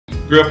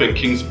Grew up in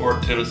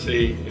Kingsport,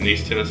 Tennessee, in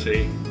East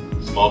Tennessee,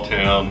 small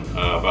town,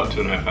 about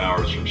 2.5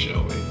 hours from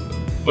Shelby.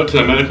 Went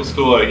to medical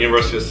school at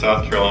University of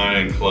South Carolina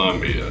in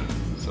Columbia.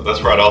 So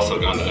that's where I'd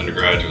also gone to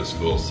undergraduate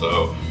school.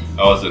 So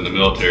I was in the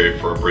military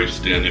for a brief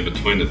stint in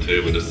between the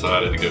two, but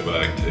decided to go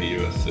back to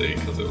USC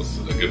because it was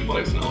a good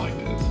place and I liked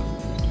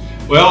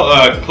it.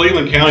 Well,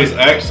 Cleveland County is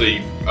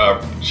actually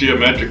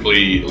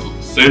geometrically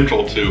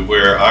central to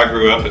where I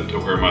grew up and to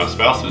where my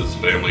spouse's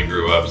family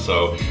grew up.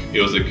 So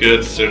it was a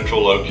good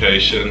central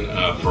location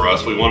for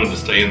us. We wanted to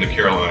stay in the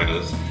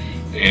Carolinas,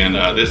 and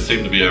this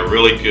seemed to be a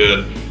really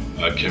good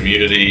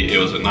community. It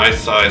was a nice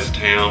sized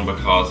town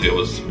because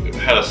it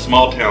had a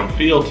small town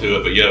feel to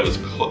it, but yet it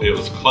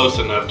was close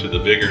enough to the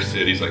bigger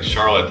cities like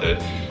Charlotte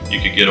that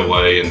you could get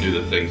away and do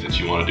the things that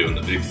you want to do in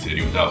the big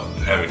city without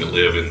having to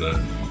live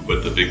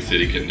with the big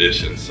city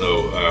conditions.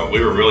 So we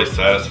were really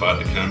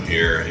satisfied to come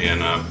here,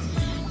 and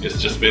it's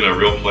just been a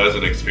real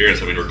pleasant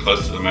experience. I mean, we're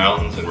close to the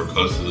mountains and we're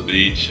close to the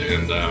beach,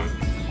 and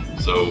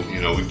so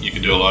you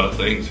can do a lot of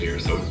things here.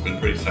 So it's been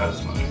pretty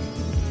satisfying.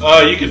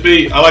 I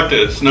like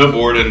to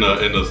snowboard in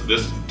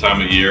this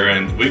time of year,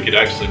 and we could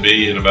actually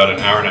be in about an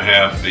hour and a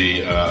half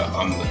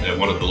at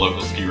one of the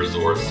local ski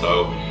resorts.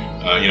 So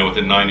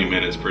within 90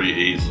 minutes pretty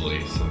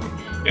easily. So.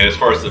 And as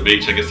far as the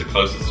beach, I guess the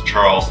closest is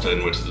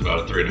Charleston, which is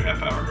about a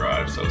 3.5 hour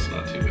drive, so it's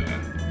not too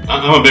bad.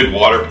 I'm a big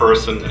water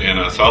person,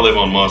 and so I live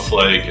on Moss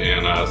Lake,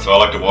 and so I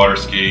like to water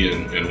ski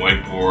and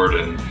wakeboard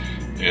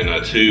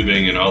and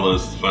tubing and all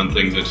those fun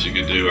things that you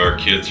could do. Our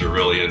kids are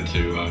really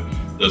into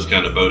those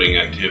kind of boating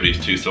activities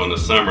too. So in the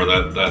summer,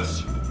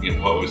 that's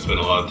what we spend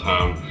a lot of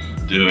time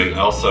doing.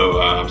 Also,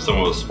 I'm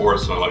someone with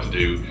sports, so I like to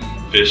do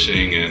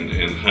fishing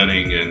and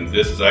hunting, and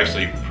this is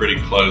actually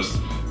pretty close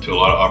to a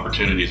lot of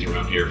opportunities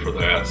around here for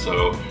that.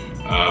 So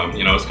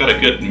it's got a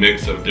good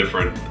mix of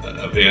different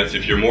events.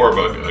 If you're more of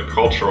a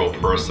cultural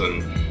person,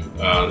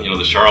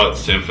 the Charlotte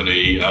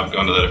Symphony, I've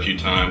gone to that a few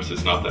times.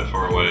 It's not that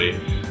far away,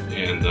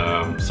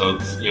 and so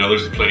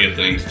there's plenty of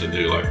things to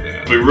do like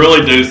that. We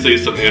really do see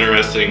some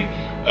interesting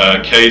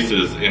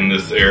cases in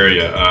this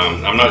area.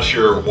 I'm not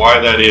sure why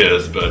that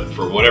is, but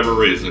for whatever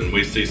reason,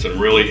 we see some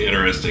really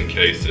interesting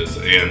cases,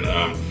 and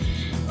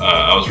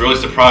I was really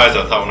surprised.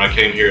 I thought when I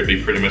came here it'd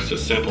be pretty much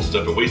just simple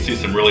stuff, but we see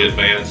some really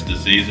advanced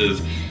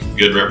diseases,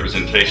 good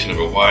representation of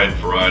a wide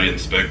variety and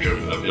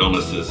spectrum of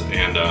illnesses,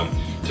 and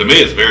to me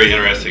it's very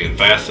interesting and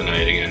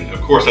fascinating. And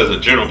of course, as a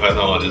general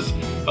pathologist,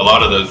 a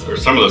lot of those, or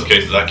some of those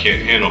cases, I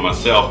can't handle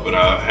myself, but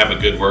I have a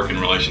good working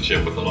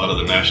relationship with a lot of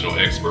the national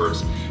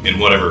experts in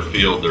whatever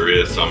field there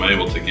is, so I'm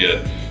able to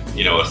get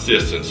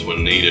assistance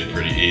when needed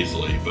pretty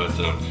easily. But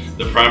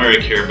the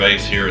primary care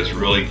base here is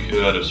really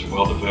good. It's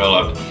well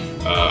developed.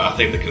 I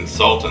think the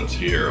consultants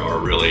here are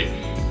really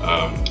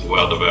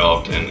well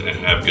developed and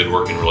have good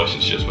working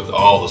relationships with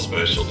all the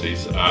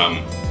specialties.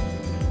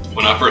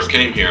 When I first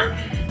came here,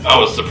 I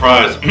was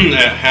surprised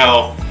at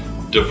how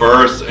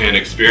diverse and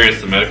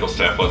experienced the medical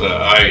staff was.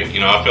 I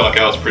feel like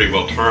I was pretty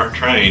well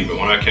trained, but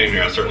when I came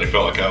here, I certainly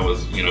felt like I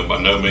was, by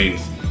no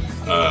means,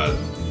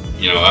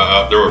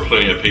 there were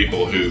plenty of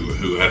people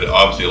who had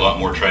obviously a lot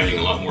more training,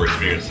 a lot more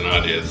experience than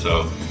I did.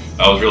 So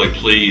I was really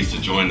pleased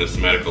to join this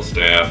medical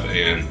staff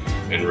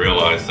and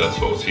realize that's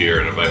what was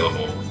here and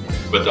available.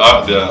 But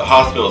the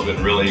hospital has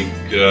been really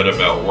good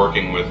about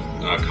working with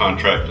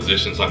contract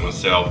physicians like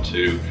myself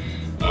to,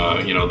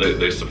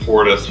 they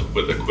support us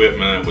with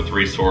equipment, with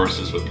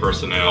resources, with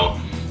personnel.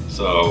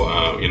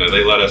 So,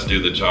 they let us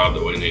do the job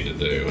that we need to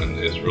do, and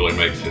it really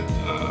makes it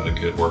a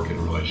good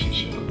working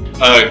relationship.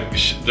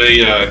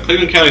 The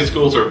Cleveland County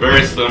schools are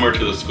very similar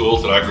to the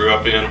schools that I grew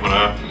up in when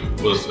I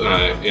was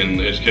in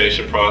the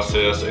education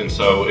process, and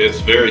so it's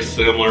very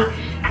similar.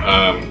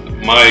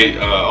 My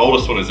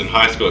oldest one is in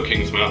high school at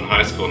Kings Mountain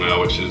High School now,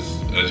 which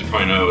is, as you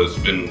probably know,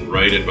 has been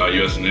rated by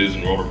U.S. News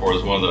and World Report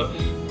as one of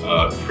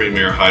the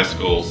premier high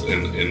schools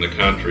in the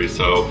country.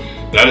 So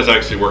that has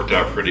actually worked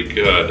out pretty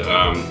good.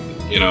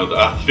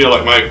 I feel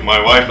like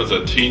my wife was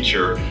a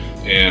teacher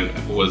and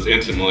was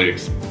intimately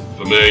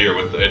familiar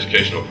with the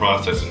educational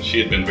process, and she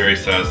had been very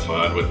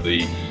satisfied with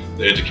the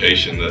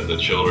education that the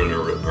children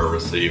are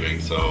receiving.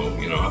 So,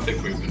 I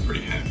think we've been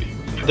pretty happy.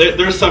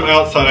 There's some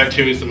outside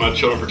activities that my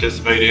children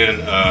participate in.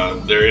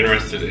 They're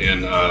interested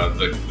in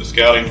the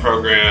scouting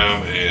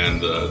program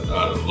and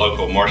the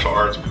local martial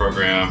arts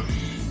program,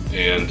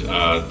 and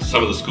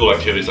some of the school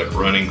activities like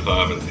running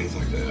club and things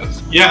like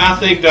that. Yeah, I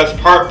think that's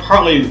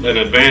partly an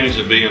advantage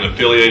of being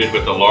affiliated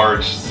with a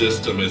large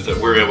system, is that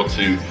we're able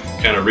to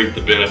kind of reap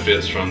the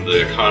benefits from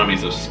the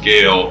economies of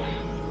scale.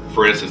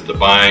 For instance, the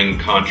buying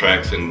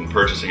contracts and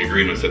purchasing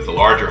agreements that the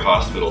larger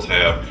hospitals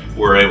have,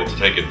 we're able to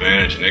take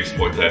advantage and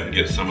exploit that and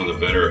get some of the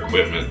better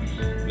equipment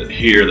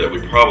here that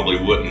we probably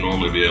wouldn't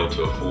normally be able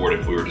to afford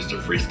if we were just a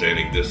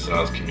freestanding this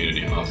size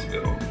community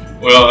hospital.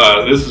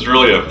 Well, this is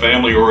really a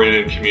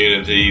family-oriented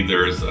community.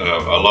 There's a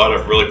lot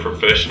of really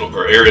professional,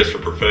 or areas for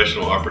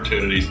professional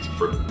opportunities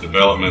for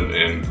development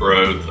and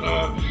growth.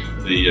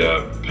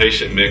 The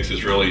patient mix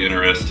is really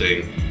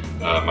interesting.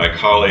 My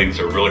colleagues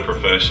are really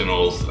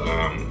professionals.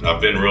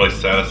 I've been really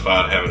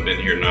satisfied having been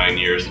here 9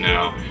 years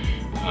now.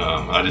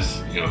 I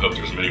just hope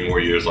there's many more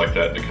years like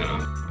that to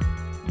come.